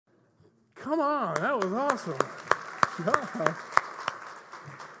Come on, that was awesome. Yeah.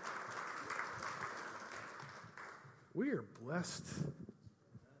 We are blessed.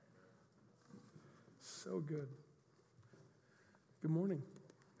 So good. Good morning.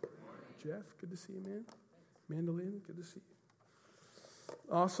 Jeff, good to see you, man. Mandolin, good to see you.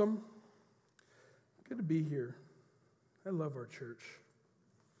 Awesome. Good to be here. I love our church.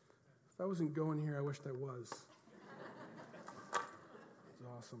 If I wasn't going here, I wished I was. It's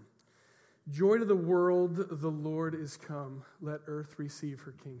awesome. Joy to the world, the Lord is come. Let earth receive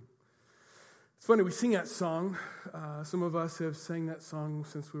her King. It's funny, we sing that song. Some of us have sang that song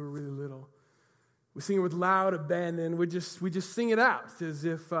since we were really little. We sing it with loud abandon. We just sing it out as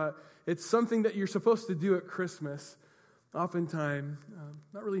if it's something that you're supposed to do at Christmas. Oftentimes,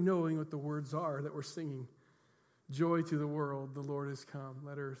 not really knowing what the words are that we're singing. Joy to the world, the Lord is come.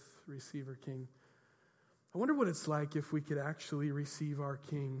 Let earth receive her King. I wonder what it's like if we could actually receive our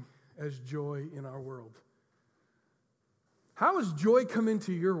King as joy in our world. How has joy come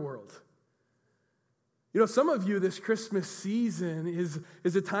into your world? You know, some of you, this Christmas season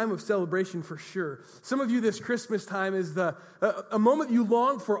is a time of celebration for sure. Some of you, this Christmas time is a moment you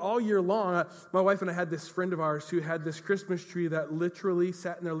long for all year long. My wife and I had this friend of ours who had this Christmas tree that literally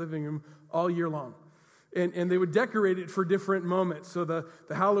sat in their living room all year long. And they would decorate it for different moments. So the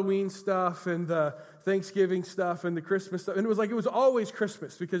Halloween stuff and the Thanksgiving stuff and the Christmas stuff. And it was always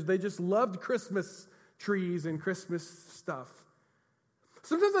Christmas because they just loved Christmas trees and Christmas stuff.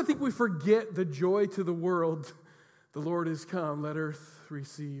 Sometimes I think we forget the joy to the world. The Lord is come. Let earth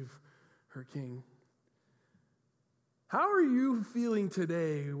receive her King. How are you feeling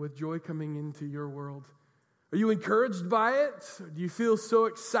today with joy coming into your world? Are you encouraged by it? Do you feel so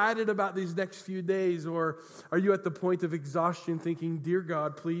excited about these next few days? Or are you at the point of exhaustion thinking, dear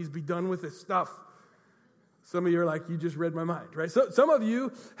God, please be done with this stuff? Some of you are like, you just read my mind, right? So some of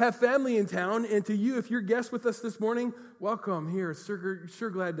you have family in town, and to you, if you're guest with us this morning, welcome here. Sure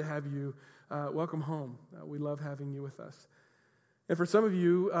glad to have you. Welcome home. We love having you with us. And for some of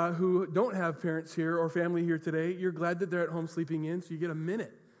you who don't have parents here or family here today, you're glad that they're at home sleeping in, so you get a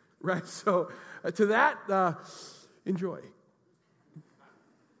minute, right? So to that, enjoy.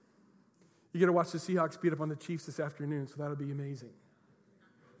 You get to watch the Seahawks beat up on the Chiefs this afternoon, so that'll be amazing.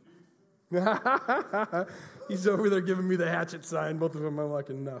 He's over there giving me the hatchet sign. Both of them, I'm like,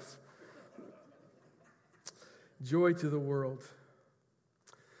 enough. Joy to the world.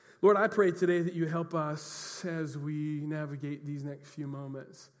 Lord, I pray today that you help us as we navigate these next few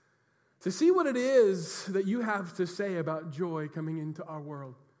moments to see what it is that you have to say about joy coming into our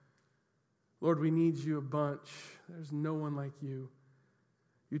world. Lord, we need you a bunch. There's no one like you.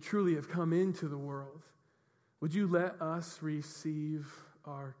 You truly have come into the world. Would you let us receive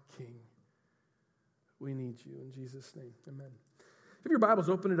our King? We need you. In Jesus' name, amen. If your Bibles,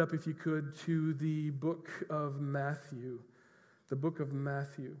 open it up, if you could, to the book of Matthew. The book of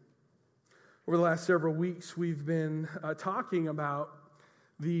Matthew. Over the last several weeks, we've been talking about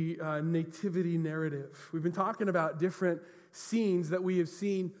the nativity narrative. We've been talking about different scenes that we have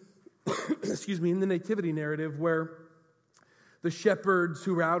seen, in the nativity narrative, where the shepherds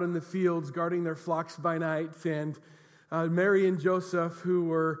who were out in the fields guarding their flocks by night, and Mary and Joseph, who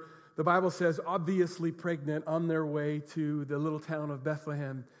were, the Bible says, obviously pregnant on their way to the little town of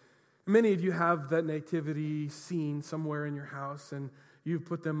Bethlehem. Many of you have that nativity scene somewhere in your house, and you've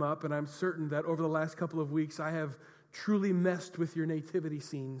put them up, and I'm certain that over the last couple of weeks, I have truly messed with your nativity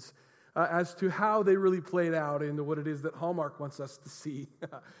scenes as to how they really played out into what it is that Hallmark wants us to see.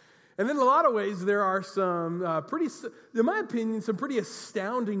 And in a lot of ways, there are some in my opinion, some pretty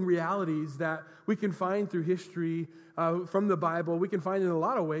astounding realities that we can find through history from the Bible. We can find in a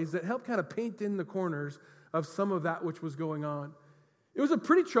lot of ways that help kind of paint in the corners of some of that which was going on. It was a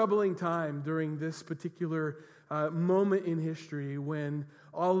pretty troubling time during this particular moment in history when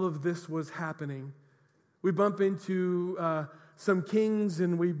all of this was happening. We bump into some kings,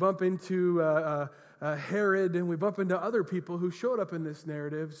 and we bump into Herod, and we bump into other people who showed up in this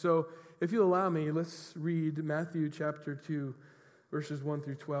narrative. So if you'll allow me, let's read Matthew chapter 2, verses 1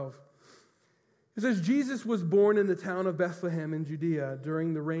 through 12. It says, Jesus was born in the town of Bethlehem in Judea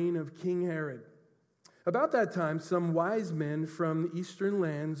during the reign of King Herod. About that time, some wise men from the eastern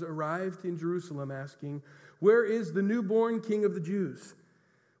lands arrived in Jerusalem asking, "Where is the newborn King of the Jews?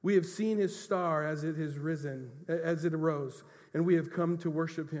 We have seen his star as it arose, and we have come to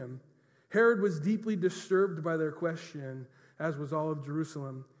worship him." Herod was deeply disturbed by their question, as was all of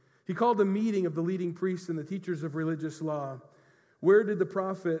Jerusalem. He called a meeting of the leading priests and the teachers of religious law. "Where did the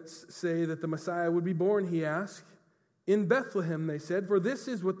prophets say that the Messiah would be born?" he asked. "In Bethlehem," they said, "for this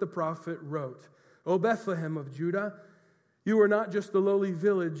is what the prophet wrote. O Bethlehem of Judah, You are not just a lowly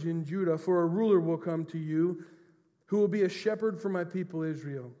village in Judah, for a ruler will come to you who will be a shepherd for my people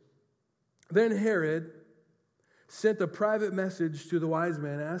Israel." Then Herod sent a private message to the wise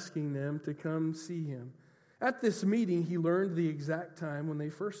men asking them to come see him. At this meeting, he learned the exact time when they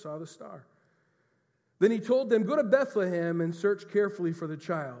first saw the star. Then he told them, "Go to Bethlehem and search carefully for the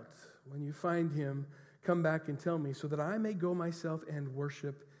child. When you find him, come back and tell me, so that I may go myself and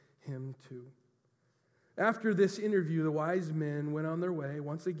worship him too." After this interview, the wise men went on their way.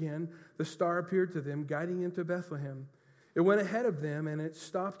 Once again, the star appeared to them, guiding them to Bethlehem. It went ahead of them, and it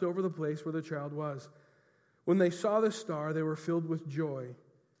stopped over the place where the child was. When they saw the star, they were filled with joy.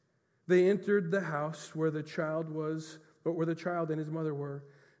 They entered the house where the child and his mother were,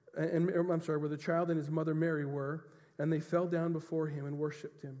 where the child and his mother Mary were, and they fell down before him and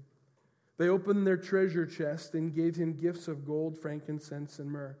worshipped him. They opened their treasure chest and gave him gifts of gold, frankincense, and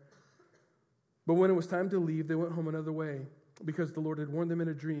myrrh. But when it was time to leave, they went home another way, because the Lord had warned them in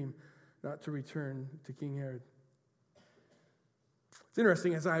a dream not to return to King Herod. It's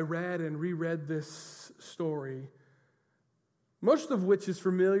interesting, as I read and reread this story, most of which is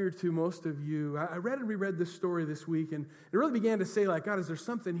familiar to most of you, I read and reread this story this week, and it really began to say, like, God, is there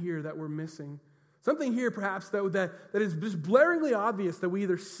something here that we're missing? Something here, perhaps, that is just blaringly obvious that we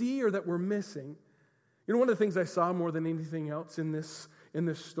either see or that we're missing. You know, one of the things I saw more than anything else in this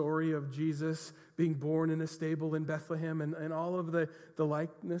story of Jesus being born in a stable in Bethlehem and all of the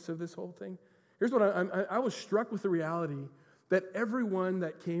likeness of this whole thing, here's what I was struck with the reality that everyone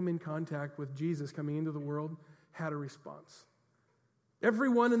that came in contact with Jesus coming into the world had a response.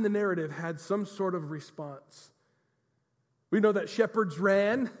 Everyone in the narrative had some sort of response. We know that shepherds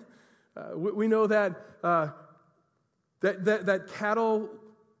ran. We know that cattle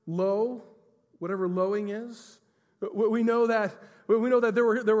low, whatever lowing is. We know that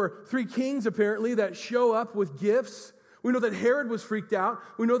there were 3 kings apparently that show up with gifts. We know that Herod was freaked out.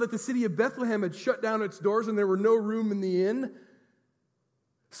 We know that the city of Bethlehem had shut down its doors and there were no room in the inn.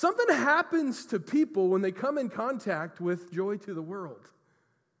 Something happens to people when they come in contact with joy to the world.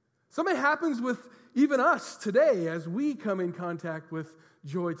 Something happens with even us today as we come in contact with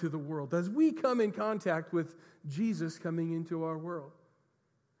joy to the world, as we come in contact with Jesus coming into our world.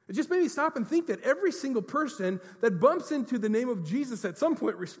 It just made me stop and think that every single person that bumps into the name of Jesus at some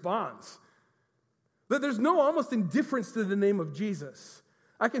point responds. That there's no almost indifference to the name of Jesus.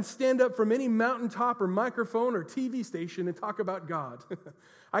 I can stand up from any mountaintop or microphone or TV station and talk about God.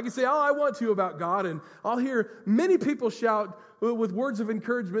 I can say all I want to about God, and I'll hear many people shout with words of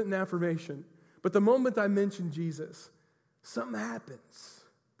encouragement and affirmation. But the moment I mention Jesus, something happens.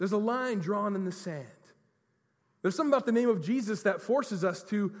 There's a line drawn in the sand. There's something about the name of Jesus that forces us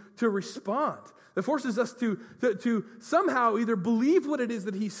to respond, that forces us to somehow either believe what it is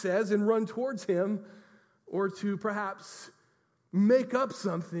that he says and run towards him, or to perhaps make up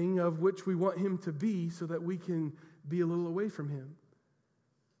something of which we want him to be so that we can be a little away from him.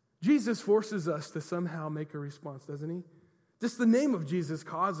 Jesus forces us to somehow make a response, doesn't he? Just the name of Jesus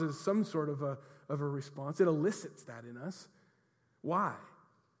causes some sort of a response. It elicits that in us. Why?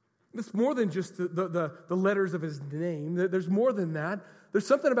 It's more than just the letters of his name. There's more than that. There's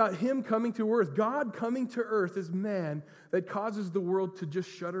something about him coming to earth, God coming to earth as man, that causes the world to just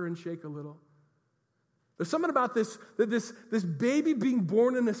shudder and shake a little. There's something about this baby being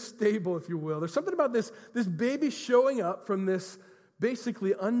born in a stable, if you will. There's something about this baby showing up from this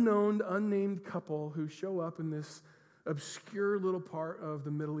basically unknown, unnamed couple who show up in this obscure little part of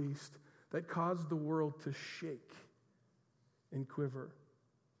the Middle East that caused the world to shake and quiver.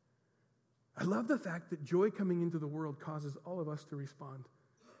 I love the fact that joy coming into the world causes all of us to respond.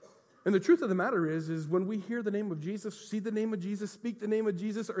 And the truth of the matter is when we hear the name of Jesus, see the name of Jesus, speak the name of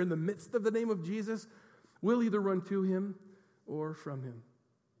Jesus, or in the midst of the name of Jesus, we'll either run to him or from him.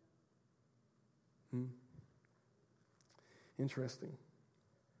 Interesting.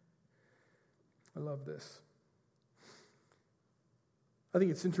 I love this. I think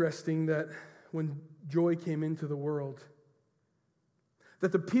it's interesting that when joy came into the world,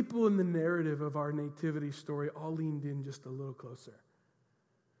 that the people in the narrative of our nativity story all leaned in just a little closer.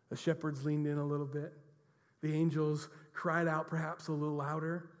 The shepherds leaned in a little bit. The angels cried out perhaps a little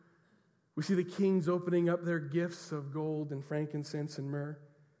louder. We see the kings opening up their gifts of gold and frankincense and myrrh.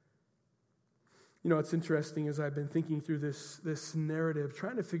 You know, it's interesting as I've been thinking through this narrative,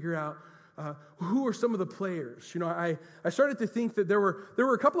 trying to figure out who are some of the players. You know, I started to think that there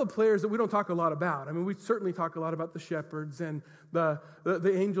were a couple of players that we don't talk a lot about. I mean, we certainly talk a lot about the shepherds and the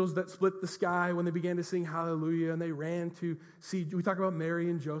angels that split the sky when they began to sing hallelujah and they ran to see. We talk about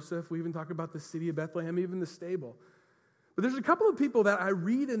Mary and Joseph. We even talk about the city of Bethlehem, even the stable. But there's a couple of people that I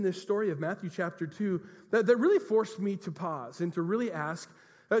read in this story of Matthew chapter 2 that really forced me to pause and to really ask,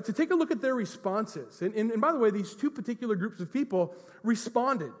 to take a look at their responses. And by the way, these two particular groups of people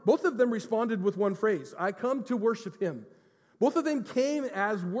responded. Both of them responded with one phrase: I come to worship him. Both of them came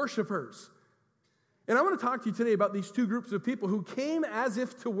as worshipers. And I want to talk to you today about these two groups of people who came as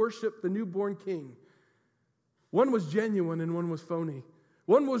if to worship the newborn king. One was genuine and one was phony.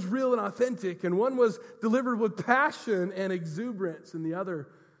 One was real and authentic, and one was delivered with passion and exuberance, and the other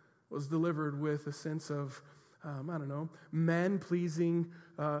was delivered with a sense of, man-pleasing,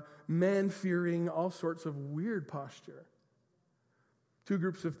 man-fearing, all sorts of weird posture. Two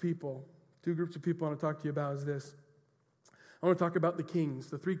groups of people I want to talk to you about is this. I want to talk about the kings,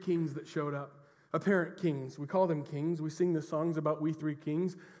 the three kings that showed up. Apparent kings. We call them kings. We sing the songs about we three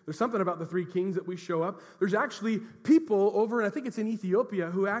kings. There's something about the three kings that we show up. There's actually people over, and I think it's in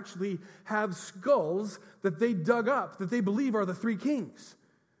Ethiopia, who actually have skulls that they dug up that they believe are the three kings.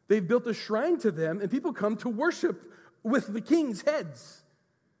 They've built a shrine to them, and people come to worship with the king's heads.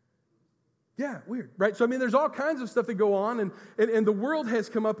 Yeah, weird, right? So, there's all kinds of stuff that go on, and the world has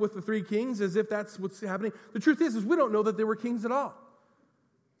come up with the three kings as if that's what's happening. The truth is we don't know that they were kings at all.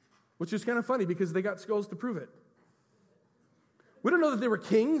 Which is kind of funny because they got skulls to prove it. We don't know that they were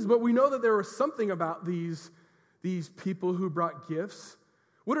kings, but we know that there was something about these people who brought gifts.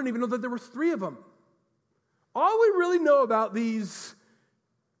 We don't even know that there were three of them. All we really know about these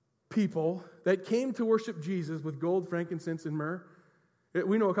people that came to worship Jesus with gold, frankincense, and myrrh,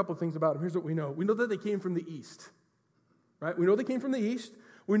 we know a couple of things about them. Here's what we know. We know that they came from the east. Right? We know they came from the east.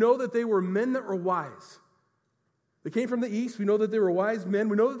 We know that they were men that were wise. They came from the east. We know that they were wise men.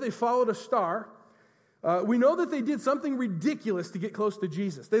 We know that they followed a star. We know that they did something ridiculous to get close to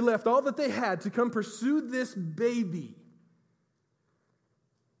Jesus. They left all that they had to come pursue this baby.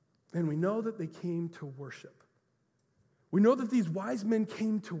 And we know that they came to worship. We know that these wise men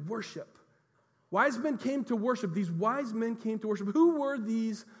came to worship. Wise men came to worship. These wise men came to worship. Who were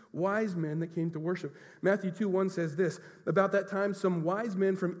these wise men that came to worship? Matthew 2:1 says this: about that time, some wise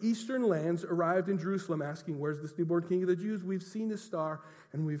men from eastern lands arrived in Jerusalem, asking, "Where's this newborn king of the Jews? We've seen his star,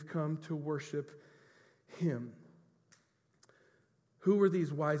 and we've come to worship him." Who were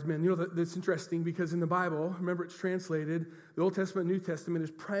these wise men? That's interesting because in the Bible, remember it's translated, the Old Testament, New Testament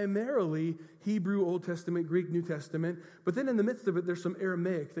is primarily Hebrew, Old Testament, Greek, New Testament. But then in the midst of it, there's some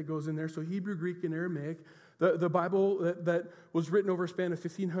Aramaic that goes in there. So Hebrew, Greek, and Aramaic. The Bible that was written over a span of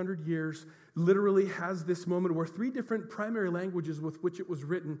 1,500 years literally has this moment where three different primary languages with which it was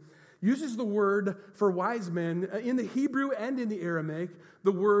written uses the word for wise men in the Hebrew and in the Aramaic,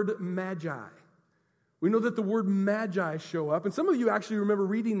 the word magi. We know that the word magi show up, and some of you actually remember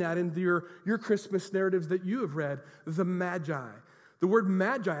reading that in your Christmas narratives that you have read, the magi. The word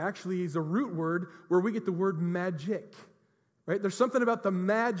magi actually is a root word where we get the word magic, right? There's something about the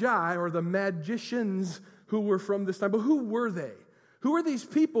magi or the magicians who were from this time, but who were they? Who are these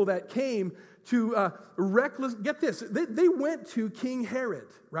people that came to get this, they went to King Herod,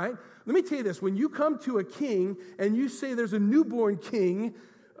 right? Let me tell you this, when you come to a king and you say there's a newborn king,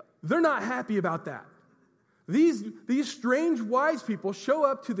 they're not happy about that. These strange wise people show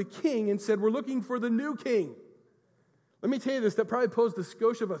up to the king and said, "We're looking for the new king." Let me tell you this, that probably posed a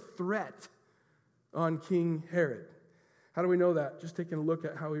skosh of a threat on King Herod. How do we know that? Just taking a look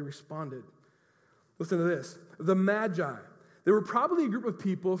at how he responded. Listen to this. The Magi. They were probably a group of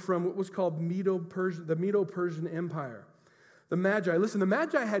people from what was called the Medo-Persian Empire. The Magi. Listen, the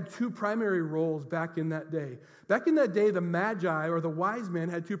Magi had two primary roles back in that day. Back in that day, the Magi, or the wise men,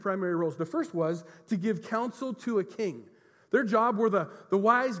 had two primary roles. The first was to give counsel to a king. Their job were the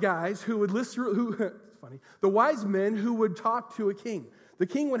wise guys who would listen, it's funny, the wise men who would talk to a king. The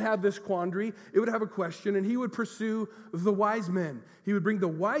king would have this quandary, it would have a question, and he would pursue the wise men. He would bring the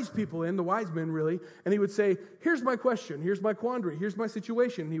wise people in, the wise men really, and he would say, "Here's my question, here's my quandary, here's my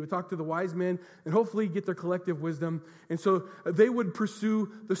situation." And he would talk to the wise men and hopefully get their collective wisdom. And so they would pursue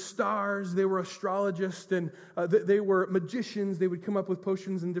the stars. They were astrologists and they were magicians. They would come up with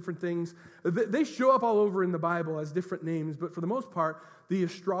potions and different things. They show up all over in the Bible as different names, but for the most part, the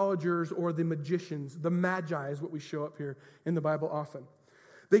astrologers or the magicians, the Magi is what we show up here in the Bible often.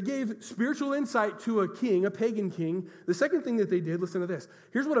 They gave spiritual insight to a king, a pagan king. The second thing that they did, listen to this.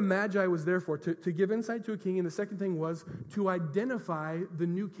 Here's what a magi was there for, to give insight to a king. And the second thing was to identify the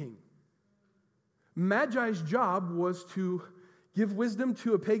new king. Magi's job was to give wisdom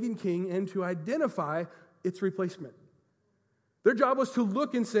to a pagan king and to identify its replacement. Their job was to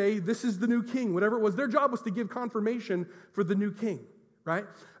look and say, this is the new king, whatever it was. Their job was to give confirmation for the new king, right?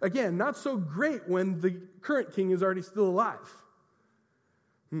 Again, not so great when the current king is already still alive.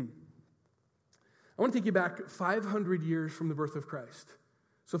 I I want to take you back 500 years from the birth of Christ.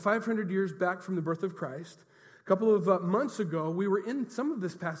 So 500 years back from the birth of Christ. A couple of months ago, we were in some of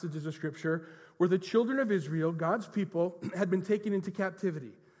this passages of Scripture where the children of Israel, God's people, had been taken into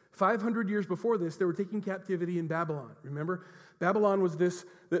captivity. 500 years before this, they were taken captivity in Babylon. Remember? Babylon was this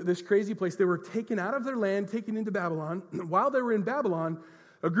crazy place. They were taken out of their land, taken into Babylon. While they were in Babylon,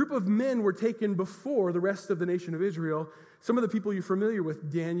 a group of men were taken before the rest of the nation of Israel. Some of the people you're familiar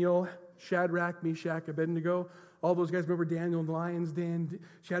with, Daniel, Shadrach, Meshach, Abednego. All those guys, remember Daniel in the lion's den,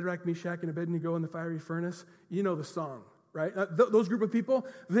 Shadrach, Meshach, and Abednego in the fiery furnace? You know the song, right? Those group of people,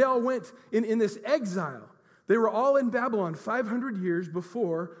 they all went in this exile. They were all in Babylon 500 years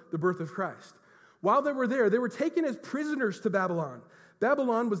before the birth of Christ. While they were there, they were taken as prisoners to Babylon.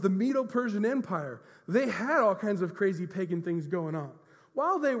 Babylon was the Medo-Persian Empire. They had all kinds of crazy pagan things going on.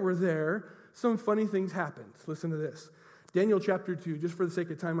 While they were there, some funny things happened. Listen to this. Daniel chapter 2, just for the sake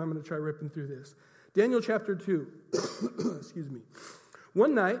of time, I'm going to try ripping through this. Daniel chapter 2, excuse me.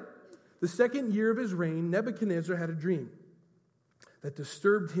 One night, the second year of his reign, Nebuchadnezzar had a dream that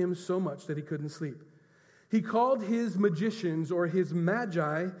disturbed him so much that he couldn't sleep. He called his magicians, or his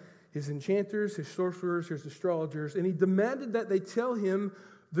magi, his enchanters, his sorcerers, his astrologers, and he demanded that they tell him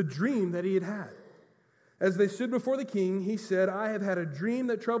the dream that he had had. As they stood before the king, he said, "I have had a dream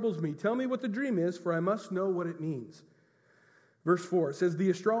that troubles me. Tell me what the dream is, for I must know what it means." Verse 4, it says, the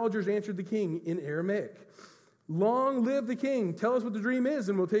astrologers answered the king in Aramaic. "Long live the king. Tell us what the dream is,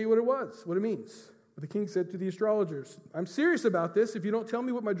 and we'll tell you what it means. But the king said to the astrologers, "I'm serious about this. If you don't tell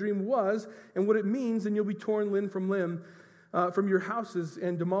me what my dream was and what it means, then you'll be torn limb from limb from your houses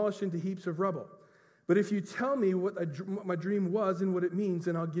and demolished into heaps of rubble. But if you tell me what my dream was and what it means,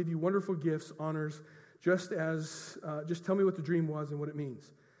 then I'll give you wonderful gifts, honors, just tell me what the dream was and what it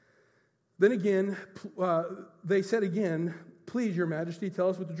means." Then again, they said again, "Please, your majesty, tell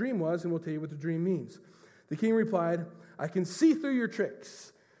us what the dream was, and we'll tell you what the dream means." The king replied, "I can see through your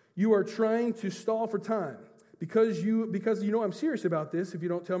tricks. You are trying to stall for time. Because you know I'm serious about this, if you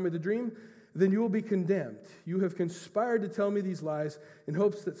don't tell me the dream, then you will be condemned. You have conspired to tell me these lies in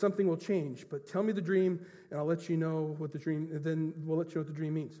hopes that something will change. But tell me the dream, and I'll let you know what the dream, and then we'll let you know what the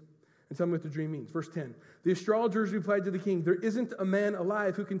dream means. And tell me what the dream means." Verse 10, the astrologers replied to the king, "There isn't a man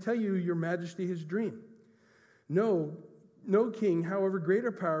alive who can tell you, your majesty, his dream. No king, however great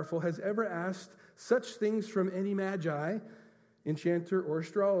or powerful, has ever asked such things from any magi, enchanter, or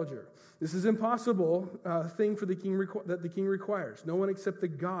astrologer. This is impossible thing for the king that the king requires. No one except the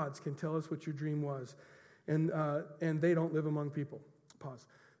gods can tell us what your dream was, and they don't live among people." Pause.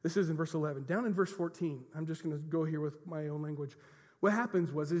 This is in verse 11. Down in verse 14, I'm just going to go here with my own language. What happens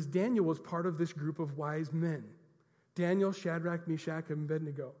is Daniel was part of this group of wise men. Daniel, Shadrach, Meshach, and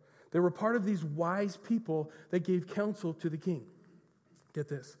Abednego. They were part of these wise people that gave counsel to the king. Get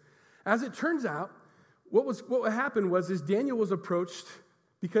this. As it turns out, what happened was Daniel was approached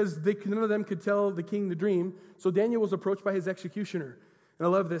because none of them could tell the king the dream. So Daniel was approached by his executioner. And I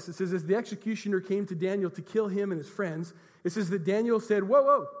love this. It says, as the executioner came to Daniel to kill him and his friends, it says that Daniel said,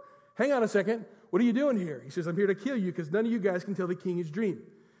 whoa, hang on a second. What are you doing here? He says, "I'm here to kill you because none of you guys can tell the king his dream."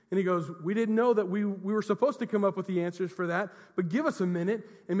 And he goes, "We didn't know that we were supposed to come up with the answers for that, but give us a minute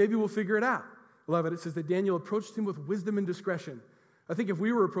and maybe we'll figure it out." I love it. It says that Daniel approached him with wisdom and discretion. I think if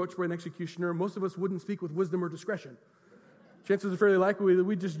we were approached by an executioner, most of us wouldn't speak with wisdom or discretion. Chances are fairly likely that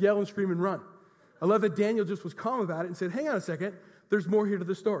we'd just yell and scream and run. I love that Daniel just was calm about it and said, "Hang on a second, there's more here to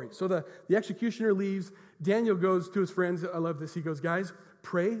the story." So the executioner leaves. Daniel goes to his friends. I love this. He goes, "Guys,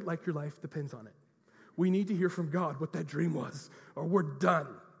 pray like your life depends on it. We need to hear from God what that dream was, or we're done,"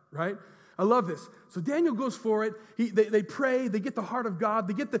 right? I love this. So Daniel goes for it. They pray. They get the heart of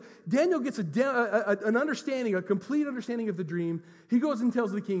God. Daniel gets an understanding, a complete understanding of the dream. He goes and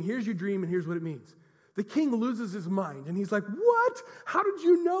tells the king, "Here's your dream, and here's what it means." The king loses his mind, and he's like, "What? How did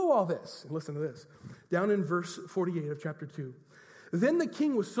you know all this?" And listen to this. Down in verse 48 of chapter 2. Then the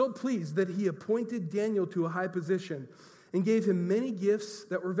king was so pleased that he appointed Daniel to a high position and gave him many gifts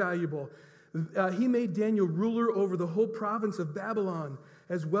that were valuable. He made Daniel ruler over the whole province of Babylon,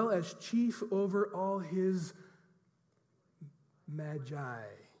 as well as chief over all his magi,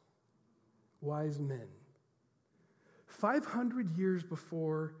 wise men. 500 years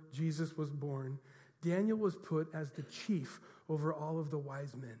before Jesus was born, Daniel was put as the chief over all of the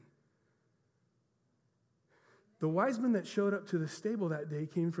wise men. The wise men that showed up to the stable that day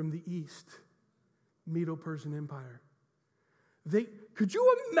came from the east, Medo-Persian Empire. Could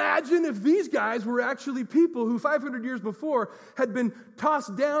you imagine if these guys were actually people who 500 years before had been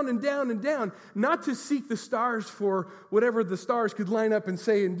tossed down and down and down, not to seek the stars for whatever the stars could line up and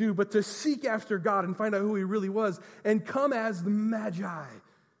say and do, but to seek after God and find out who he really was and come as the magi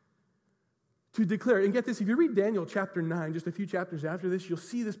to declare. And get this, if you read Daniel chapter 9, just a few chapters after this, you'll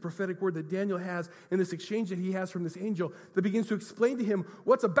see this prophetic word that Daniel has in this exchange that he has from this angel that begins to explain to him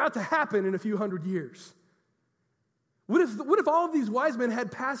what's about to happen in a few hundred years. What if all of these wise men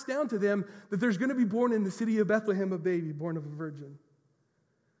had passed down to them that there's going to be born in the city of Bethlehem a baby born of a virgin?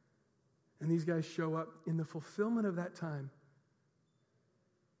 And these guys show up in the fulfillment of that time.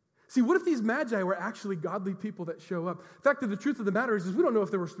 See, what if these magi were actually godly people that show up? In fact, the truth of the matter is we don't know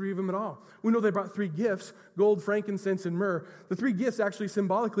if there was 3 of them at all. We know they brought 3 gifts, gold, frankincense, and myrrh. The 3 gifts actually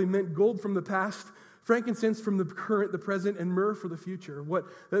symbolically meant gold from the past, frankincense from the current, the present, and myrrh for the future.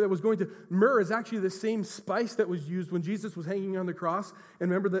 Myrrh is actually the same spice that was used when Jesus was hanging on the cross. And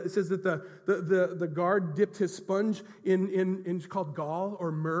remember that it says that the guard dipped his sponge in it's called gall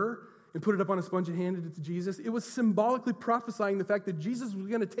or myrrh, and put it up on a sponge and handed it to Jesus. It was symbolically prophesying the fact that Jesus was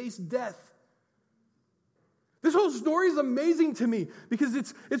going to taste death. This whole story is amazing to me because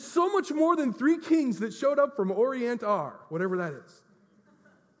it's so much more than 3 kings that showed up from Orient are, whatever that is.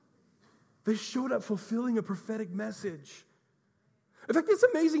 They showed up fulfilling a prophetic message. In fact, it's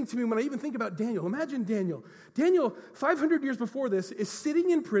amazing to me when I even think about Daniel. Imagine Daniel. Daniel, 500 years before this, is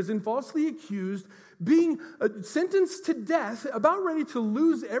sitting in prison, falsely accused, being sentenced to death, about ready to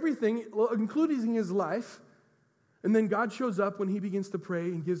lose everything, including his life. And then God shows up when he begins to pray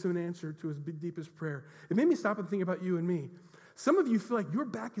and gives him an answer to his deepest prayer. It made me stop and think about you and me. Some of you feel like your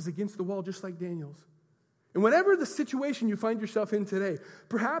back is against the wall just like Daniel's. And whatever the situation you find yourself in today,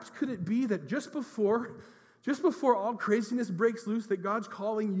 perhaps could it be that just before all craziness breaks loose, that God's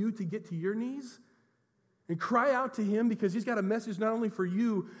calling you to get to your knees and cry out to him because he's got a message not only for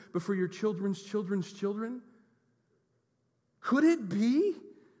you, but for your children's children's children? Could it be?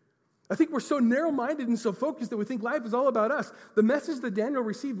 I think we're so narrow-minded and so focused that we think life is all about us. The message that Daniel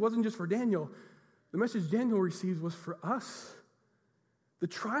received wasn't just for Daniel. The message Daniel received was for us. The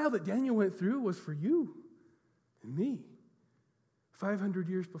trial that Daniel went through was for you and me 500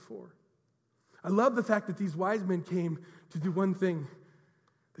 years before. I love the fact that these wise men came to do one thing.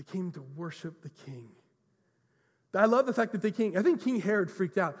 They came to worship the king. I love the fact that they came. I think King Herod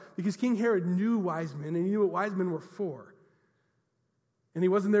freaked out because King Herod knew wise men and he knew what wise men were for. And he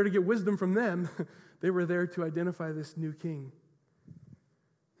wasn't there to get wisdom from them. They were there to identify this new king.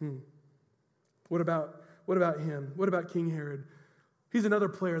 What about him? What about King Herod? He's another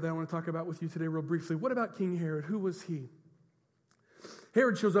player that I want to talk about with you today real briefly. What about King Herod? Who was he?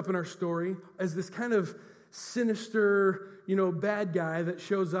 Herod shows up in our story as this kind of sinister, bad guy that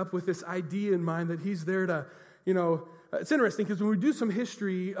shows up with this idea in mind that he's there to, it's interesting because when we do some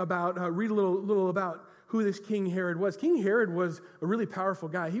history about, read a little about who this King Herod was. King Herod was a really powerful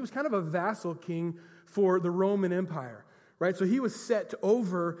guy. He was kind of a vassal king for the Roman Empire, right? So he was set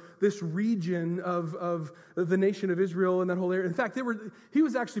over this region of the nation of Israel and that whole area. In fact, he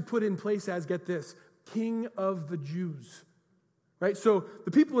was actually put in place as, get this, King of the Jews. Right? So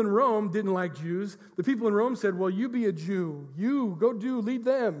the people in Rome didn't like Jews. The people in Rome said, well, you be a Jew. You go lead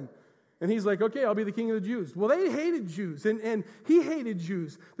them. And he's like, okay, I'll be the king of the Jews. Well, they hated Jews, and he hated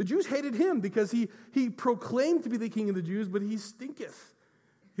Jews. The Jews hated him because he proclaimed to be the king of the Jews, but he stinketh.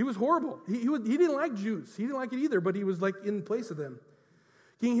 He was horrible. He didn't like Jews. He didn't like it either, but he was like in place of them.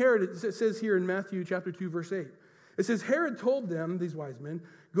 King Herod, it says here in Matthew chapter 2, verse 8, it says, Herod told them, these wise men,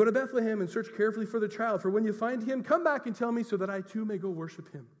 go to Bethlehem and search carefully for the child, for when you find him, come back and tell me so that I too may go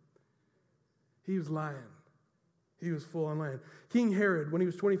worship him. He was lying. He was full on lying. King Herod, when he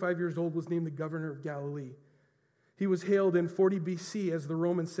was 25 years old, was named the governor of Galilee. He was hailed in 40 BC as the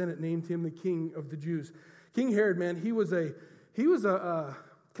Roman Senate named him the king of the Jews. King Herod, man, he was a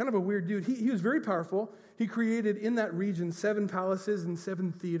kind of a weird dude. He was very powerful. He created in that region 7 palaces and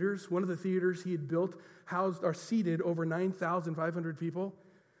 7 theaters. One of the theaters he had built seated over 9,500 people.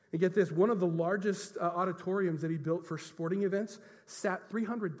 And get this, one of the largest auditoriums that he built for sporting events sat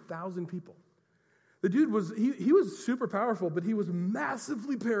 300,000 people. The dude was super powerful, but he was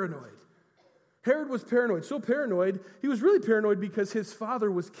massively paranoid. Herod was paranoid, so paranoid, he was really paranoid because his father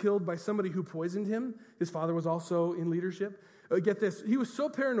was killed by somebody who poisoned him. His father was also in leadership. Get this, he was so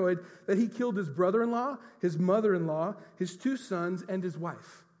paranoid that he killed his brother-in-law, his mother-in-law, his 2 sons, and his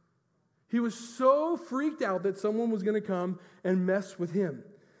wife. He was so freaked out that someone was going to come and mess with him.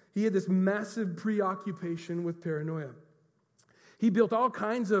 He had this massive preoccupation with paranoia. He built all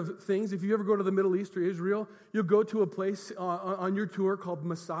kinds of things. If you ever go to the Middle East or Israel, you'll go to a place on your tour called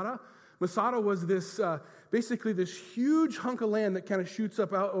Masada. Masada was this basically this huge hunk of land that kind of shoots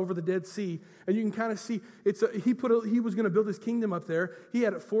up out over the Dead Sea, and you can kind of see he was going to build his kingdom up there. He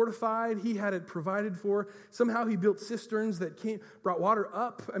had it fortified. He had it provided for. Somehow he built cisterns that brought water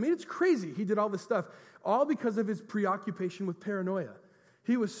up. I mean, it's crazy. He did all this stuff, all because of his preoccupation with paranoia.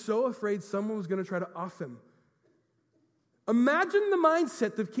 He was so afraid someone was going to try to off him. Imagine the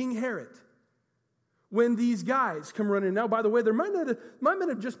mindset of King Herod when these guys come running. Now, by the way, there might not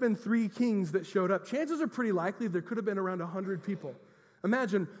have just been 3 kings that showed up. Chances are pretty likely there could have been around 100 people.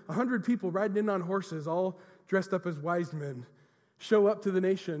 Imagine 100 people riding in on horses, all dressed up as wise men, show up to the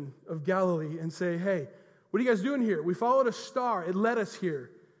nation of Galilee and say, hey, what are you guys doing here? We followed a star. It led us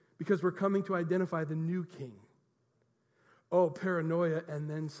here because we're coming to identify the new king. Oh, paranoia and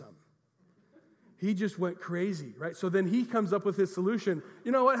then some. He just went crazy, right? So then he comes up with his solution.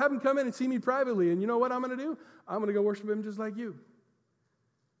 You know what? Have him come in and see me privately. And you know what I'm going to do? I'm going to go worship him just like you.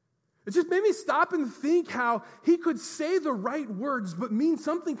 It just made me stop and think how he could say the right words but mean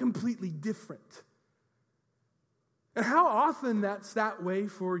something completely different. And how often that's that way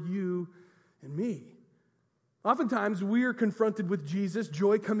for you and me. Oftentimes we are confronted with Jesus,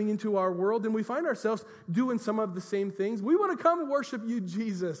 joy coming into our world, and we find ourselves doing some of the same things. We want to come worship you,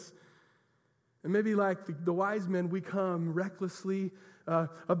 Jesus. And maybe like the wise men, we come recklessly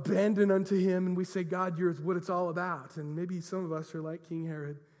abandoned unto him, and we say, God, you're what it's all about. And maybe some of us are like King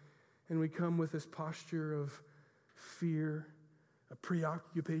Herod, and we come with this posture of fear, a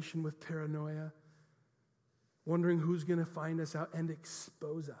preoccupation with paranoia, wondering who's going to find us out and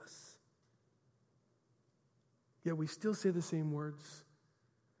expose us. Yet we still say the same words,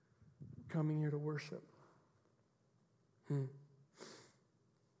 coming here to worship.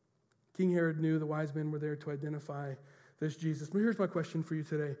 King Herod knew the wise men were there to identify this Jesus. But here's my question for you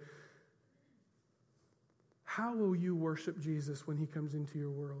today. How will you worship Jesus when he comes into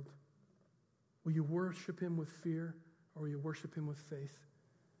your world? Will you worship him with fear, or will you worship him with faith?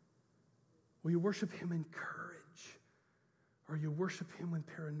 Will you worship him in courage, or will you worship him in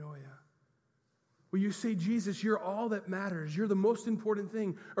paranoia? Will you say, Jesus, you're all that matters. You're the most important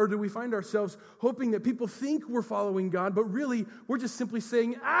thing. Or do we find ourselves hoping that people think we're following God, but really we're just simply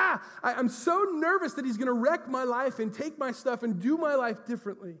saying, I'm so nervous that he's going to wreck my life and take my stuff and do my life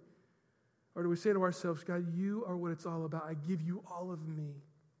differently. Or do we say to ourselves, God, you are what it's all about. I give you all of me.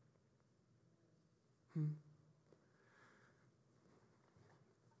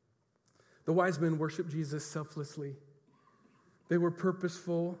 The wise men worshiped Jesus selflessly. They were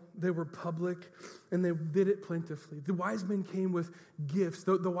purposeful, they were public, and they did it plentifully. The wise men came with gifts.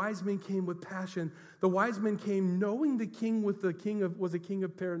 The wise men came with passion. The wise men came knowing the king was a king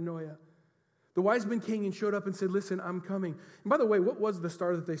of paranoia. The wise men came and showed up and said, listen, I'm coming. And by the way, what was the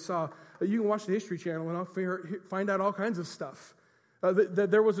star that they saw? You can watch the History Channel and I'll find out all kinds of stuff.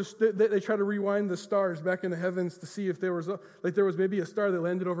 They tried to rewind the stars back in the heavens to see if there was maybe a star that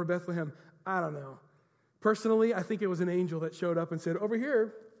landed over Bethlehem. I don't know. Personally, I think it was an angel that showed up and said, over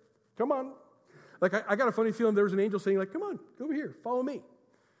here, come on. Like, I got a funny feeling there was an angel saying, like, come on, go over here, follow me.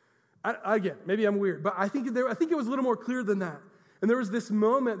 Again, maybe I'm weird, but I think it was a little more clear than that. And there was this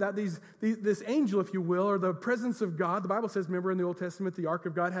moment that this angel, if you will, or the presence of God, the Bible says, remember in the Old Testament, the ark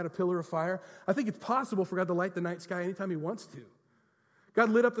of God had a pillar of fire. I think it's possible for God to light the night sky anytime he wants to. God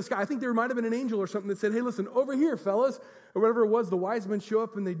lit up the sky. I think there might have been an angel or something that said, hey, listen, over here, fellas, or whatever it was, the wise men show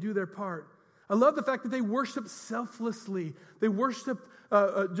up and they do their part. I love the fact that they worship selflessly. They worship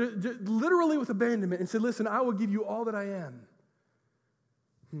literally with abandonment and said, listen, I will give you all that I am.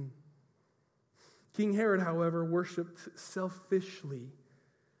 King Herod, however, worshiped selfishly.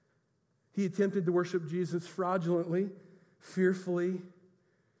 He attempted to worship Jesus fraudulently, fearfully,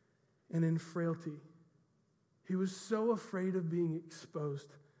 and in frailty. He was so afraid of being exposed.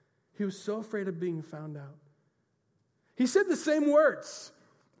 He was so afraid of being found out. He said the same words.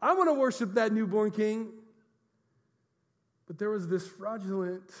 I want to worship that newborn king. But there was this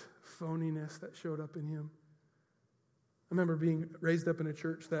fraudulent phoniness that showed up in him. I remember being raised up in a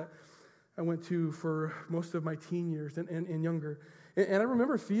church that I went to for most of my teen years and younger. And I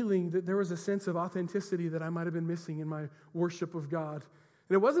remember feeling that there was a sense of authenticity that I might have been missing in my worship of God.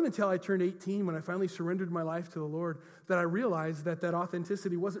 And it wasn't until I turned 18 when I finally surrendered my life to the Lord that I realized that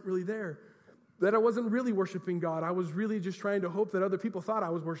authenticity wasn't really there. That I wasn't really worshiping God. I was really just trying to hope that other people thought I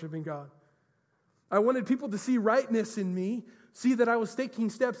was worshiping God. I wanted people to see rightness in me, see that I was taking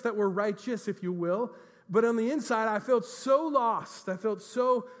steps that were righteous, if you will. But on the inside, I felt so lost. I felt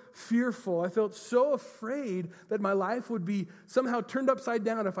so fearful. I felt so afraid that my life would be somehow turned upside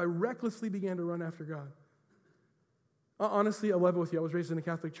down if I recklessly began to run after God. Honestly, I'll level with you. I was raised in a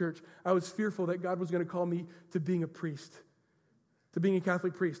Catholic church. I was fearful that God was going to call me to being a priest. To being a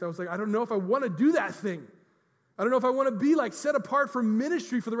Catholic priest. I was like, I don't know if I want to do that thing. I don't know if I want to be like set apart for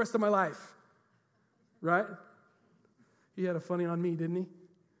ministry for the rest of my life. Right? He had a funny on me, didn't he?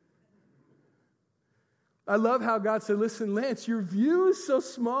 I love how God said, listen, Lance, your view is so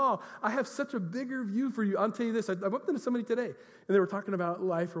small. I have such a bigger view for you. I'll tell you this. I bumped into somebody today, and they were talking about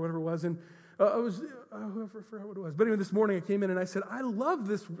life or whatever it was, and I forgot what it was. But anyway, this morning I came in and I said, I love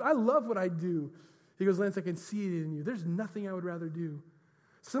this. I love what I do. He goes, Lance, I can see it in you. There's nothing I would rather do.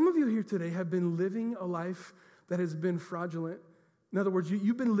 Some of you here today have been living a life that has been fraudulent. In other words,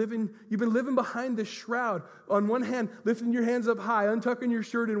 you've been living behind this shroud. On one hand, lifting your hands up high, untucking your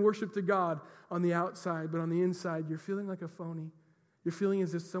shirt in worship to God on the outside, but on the inside, you're feeling like a phony. You're feeling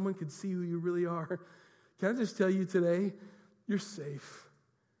as if someone could see who you really are. Can I just tell you today, you're safe.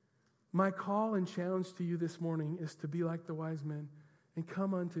 My call and challenge to you this morning is to be like the wise men and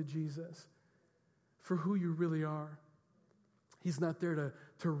come unto Jesus for who you really are. He's not there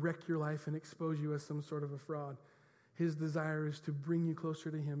to wreck your life and expose you as some sort of a fraud. His desire is to bring you closer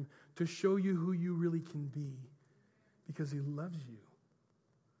to him, to show you who you really can be because he loves you.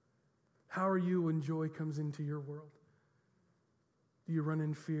 How are you when joy comes into your world? Do you run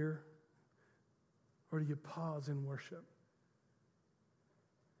in fear or do you pause in worship?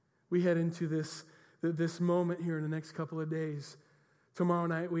 We head into this moment here in the next couple of days. Tomorrow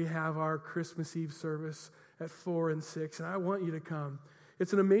night we have our Christmas Eve service at 4 and 6, and I want you to come.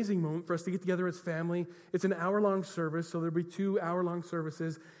 It's an amazing moment for us to get together as family. It's an hour-long service, so there'll be 2 hour-long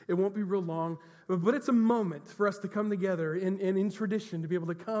services. It won't be real long, but it's a moment for us to come together in tradition, to be able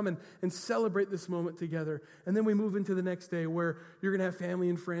to come and celebrate this moment together. And then we move into the next day where you're going to have family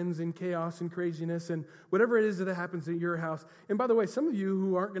and friends and chaos and craziness and whatever it is that happens at your house. And by the way, some of you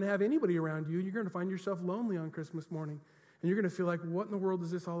who aren't going to have anybody around you, you're going to find yourself lonely on Christmas morning. And you're going to feel like, what in the world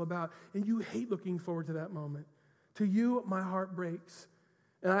is this all about? And you hate looking forward to that moment. To you, my heart breaks.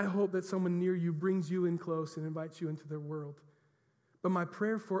 And I hope that someone near you brings you in close and invites you into their world. But my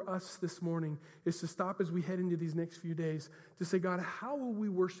prayer for us this morning is to stop as we head into these next few days to say, God, how will we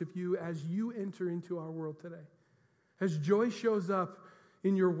worship you as you enter into our world today? As joy shows up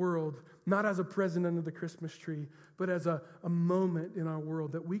in your world, not as a present under the Christmas tree, but as a moment in our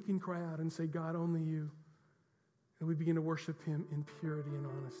world that we can cry out and say, God, only you. And we begin to worship him in purity and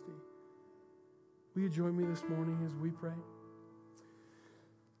honesty. Will you join me this morning as we pray?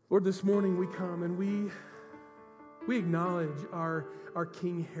 Lord, this morning we come and we acknowledge our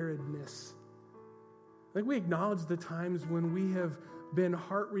King Herodness. Like we acknowledge the times when we have been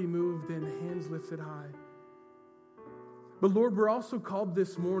heart removed and hands lifted high. But Lord, we're also called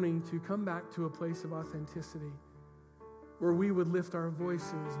this morning to come back to a place of authenticity where we would lift our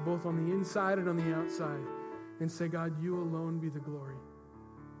voices both on the inside and on the outside and say, God, you alone be the glory.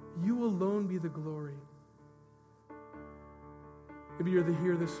 You alone be the glory. Maybe you're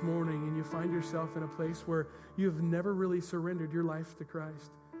here this morning and you find yourself in a place where you have never really surrendered your life to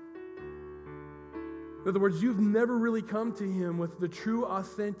Christ. In other words, you've never really come to him with the true,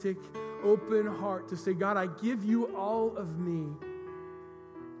 authentic, open heart to say, God, I give you all of me.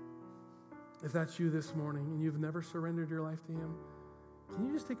 If that's you this morning and you've never surrendered your life to him, can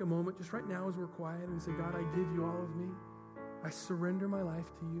you just take a moment, just right now as we're quiet, and say, God, I give you all of me. I surrender my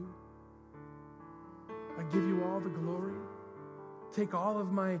life to you. I give you all the glory. Take all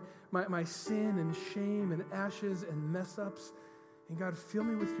of my sin and shame and ashes and mess-ups, and God, fill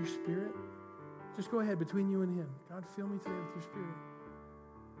me with your Spirit. Just go ahead between you and him. God, fill me today with your Spirit.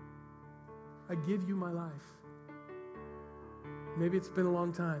 I give you my life. Maybe it's been a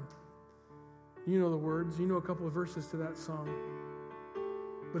long time. You know the words. You know a couple of verses to that song.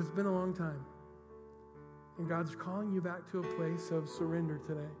 But it's been a long time. And God's calling you back to a place of surrender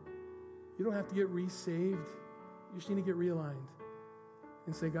today. You don't have to get re-saved. You just need to get realigned.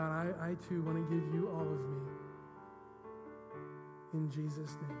 And say, God, I too want to give you all of me. In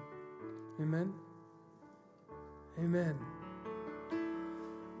Jesus' name. Amen? Amen.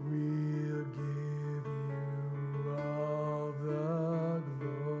 We'll give you all the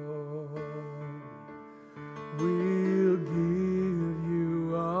glory. We'll give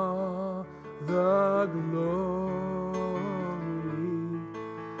you all the glory.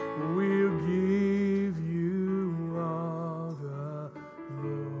 We'll give you all the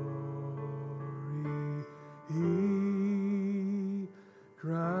glory.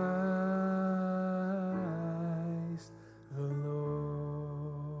 Christ the Lord.